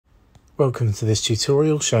Welcome to this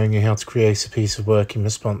tutorial showing you how to create a piece of work in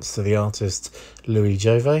response to the artist Loui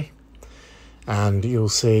Jover. And you'll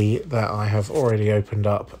see that I have already opened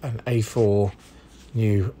up an A4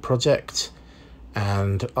 new project,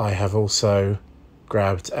 and I have also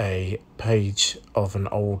grabbed a page of an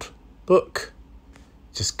old book,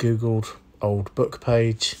 just googled old book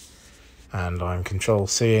page, and I'm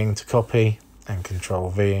Control-C'ing to copy and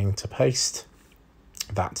Control-V'ing to paste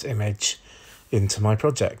that image into my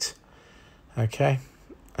project. Okay,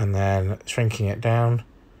 and then shrinking it down,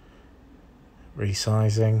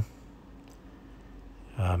 resizing.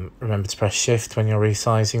 Remember to press shift when you're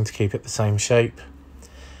resizing to keep it the same shape.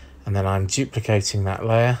 And then I'm duplicating that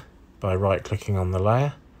layer by right clicking on the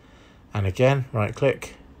layer, and again right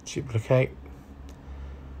click, duplicate,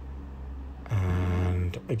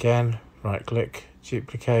 and again right click,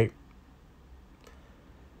 duplicate,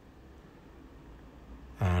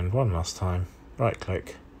 and one last time right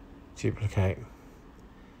click, duplicate,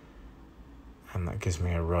 and that gives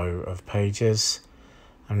me a row of pages.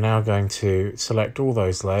 I'm now going to select all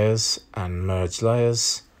those layers and merge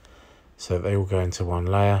layers so they all go into one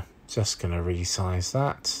layer. Just going to resize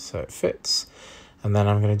that so it fits, and then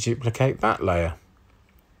I'm going to duplicate that layer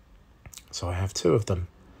so I have two of them,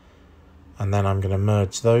 and then I'm going to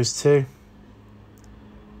merge those two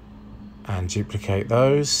and duplicate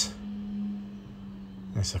those.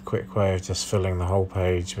 It's a quick way of just filling the whole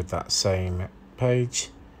page with that same page,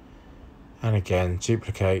 and again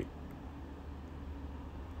duplicate,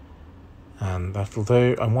 and that'll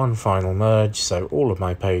do. And one final merge, so all of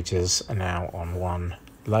my pages are now on one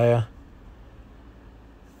layer,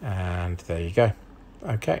 and there you go.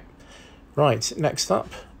 Okay, right, next up,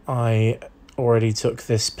 I already took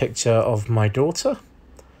this picture of my daughter,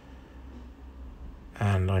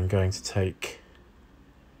 and I'm going to take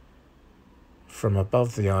from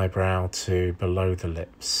above the eyebrow to below the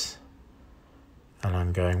lips, and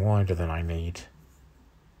I'm going wider than I need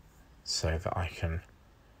so that I can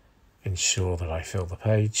ensure that I fill the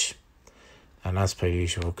page. And as per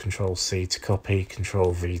usual, Control-C to copy,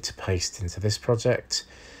 Control-V to paste into this project,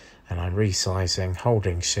 and I'm resizing,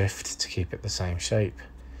 holding shift to keep it the same shape,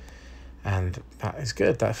 and that is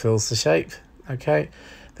good, that fills the shape. Okay,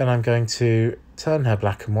 then I'm going to turn her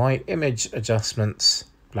black and white, image adjustments,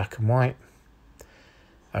 black and white,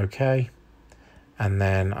 okay, and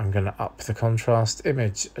then I'm going to up the contrast,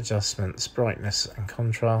 image adjustments, brightness and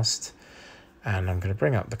contrast, and I'm going to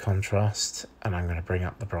bring up the contrast, and I'm going to bring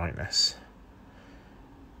up the brightness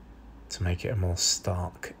to make it a more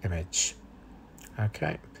stark image.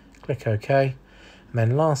 Okay, click OK, and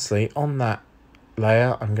then lastly on that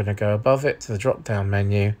layer I'm going to go above it to the drop down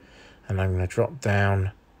menu, and I'm going to drop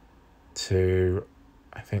down to,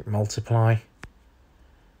 I think, multiply,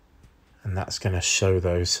 and that's going to show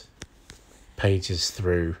those pages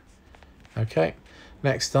through. Okay,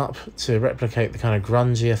 next up, to replicate the kind of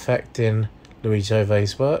grungy effect in Loui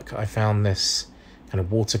Jover's work, I found this kind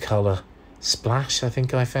of watercolor splash, I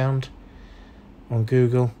think I found on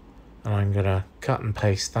Google, and I'm going to cut and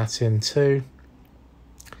paste that in too.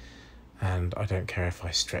 And I don't care if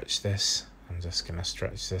I stretch this, I'm just going to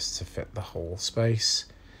stretch this to fit the whole space,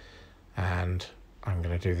 and I'm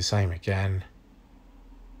going to do the same again,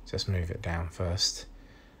 just move it down first,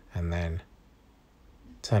 and then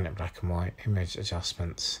turn it black and white, image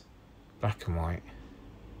adjustments, black and white,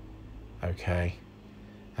 okay,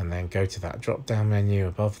 and then go to that drop down menu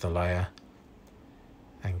above the layer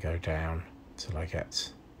and go down till I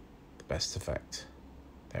get the best effect.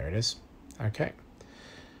 There it is. Okay,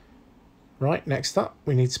 right, next up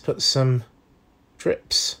we need to put some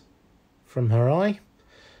drips from her eye,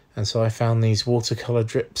 and so I found these watercolor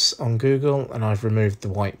drips on Google, and I've removed the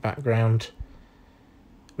white background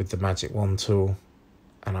with the magic wand tool,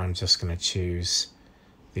 and I'm just going to choose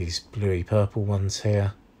these bluey purple ones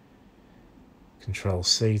here.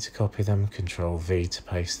 Control-C to copy them, Control-V to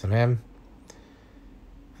paste them in,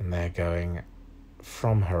 and they're going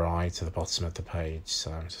from her eye to the bottom of the page,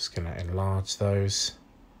 so I'm just going to enlarge those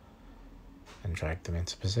and drag them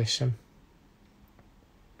into position.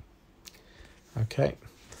 Okay,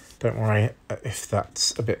 don't worry if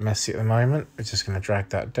that's a bit messy at the moment, we're just going to drag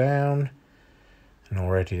that down, and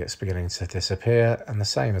already it's beginning to disappear, and the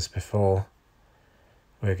same as before,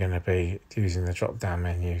 we're going to be using the drop down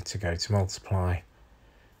menu to go to multiply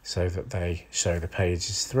so that they show the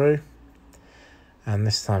pages through. And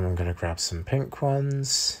this time I'm going to grab some pink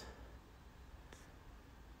ones,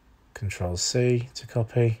 Control-C to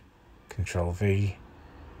copy, Control-V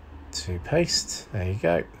to paste, there you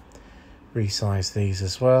go. Resize these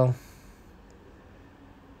as well.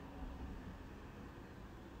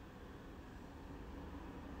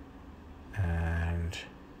 And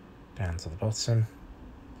down to the bottom.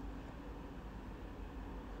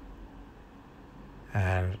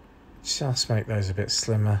 And just make those a bit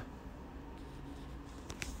slimmer.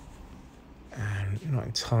 And I'm not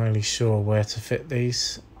entirely sure where to fit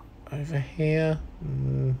these. Over here.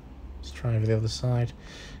 Let's try over the other side.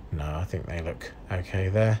 No, I think they look okay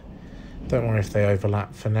there. Don't worry if they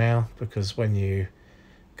overlap for now, because when you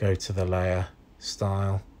go to the layer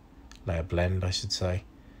style, layer blend I should say,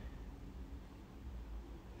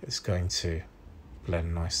 it's going to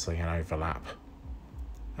blend nicely and overlap.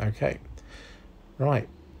 Okay, right,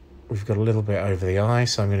 we've got a little bit over the eye,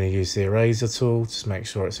 so I'm going to use the eraser tool to make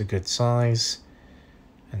sure it's a good size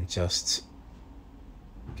and just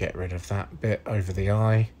get rid of that bit over the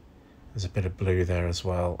eye. There's a bit of blue there as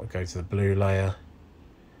well. I'll go to the blue layer,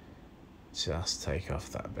 just take off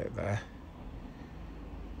that bit there.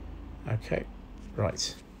 Okay,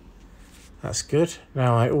 right, that's good.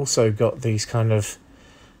 Now I also got these kind of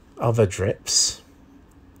other drips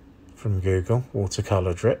from Google,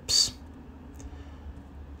 watercolor drips.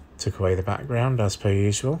 Took away the background as per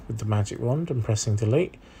usual with the magic wand and pressing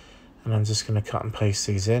delete, and I'm just going to cut and paste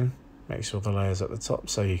these in. Make sure the layer's at the top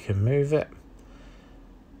so you can move it,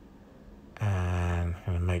 and I'm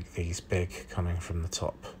going to make these big coming from the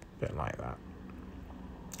top, a bit like that.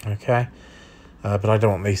 Okay, but I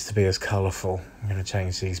don't want these to be as colourful. I'm going to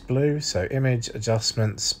change these blue, so image,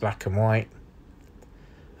 adjustments, black and white.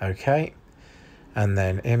 Okay, and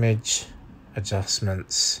then image,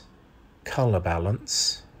 adjustments, colour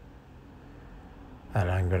balance, and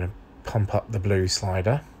I'm going to pump up the blue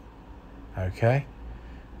slider. Okay,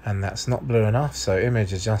 and that's not blue enough, so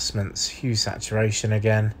image, adjustments, hue, saturation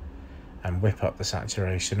again, and whip up the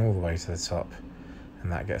saturation all the way to the top,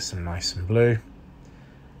 and that gets them nice and blue.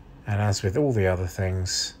 And as with all the other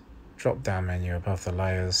things, drop down menu above the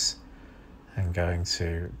layers and going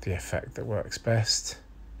to the effect that works best.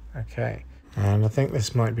 Okay, and I think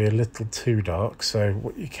this might be a little too dark, so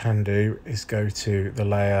what you can do is go to the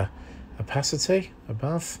layer opacity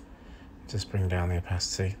above, just bring down the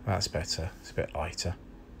opacity. That's better, it's a bit lighter.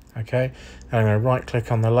 Okay, and I'm going to right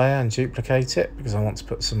click on the layer and duplicate it because I want to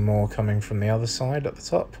put some more coming from the other side at the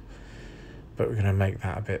top, but we're going to make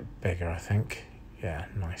that a bit bigger, I think. Yeah,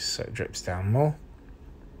 nice, so it drips down more.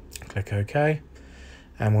 Click OK,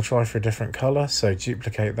 and we'll try for a different colour, so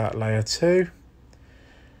duplicate that layer too,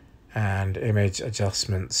 and image,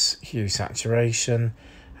 adjustments, hue, saturation,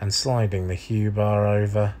 and sliding the hue bar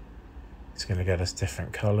over. It's going to get us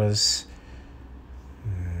different colours.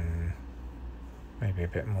 Maybe a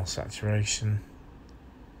bit more saturation.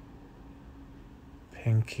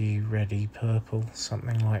 Pinky, reddy, purple,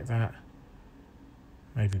 something like that.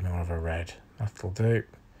 Maybe more of a red. That'll do.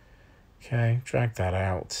 Okay, drag that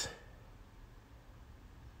out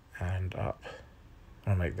and up.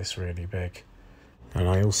 I'll make this really big. And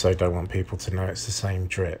I also don't want people to know it's the same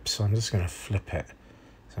drip, so I'm just going to flip it.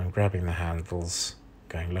 So I'm grabbing the handles,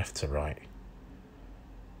 going left to right.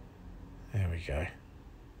 There we go.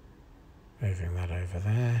 Moving that over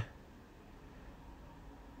there.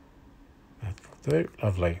 That'll do.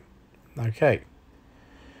 Lovely. Okay.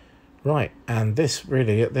 Right, and this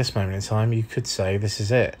really, at this moment in time, you could say this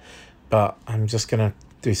is it. But I'm just going to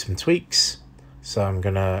do some tweaks. So I'm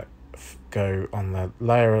going to go on the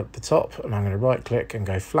layer at the top, and I'm going to right click and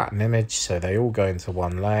go flatten image, so they all go into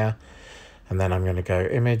one layer. And then I'm going to go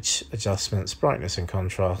image, adjustments, brightness and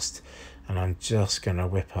contrast, and I'm just going to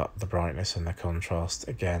whip up the brightness and the contrast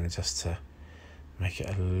again, just to make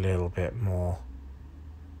it a little bit more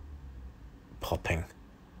popping,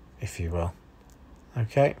 if you will.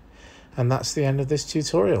 Okay, and that's the end of this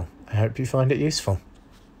tutorial. I hope you find it useful.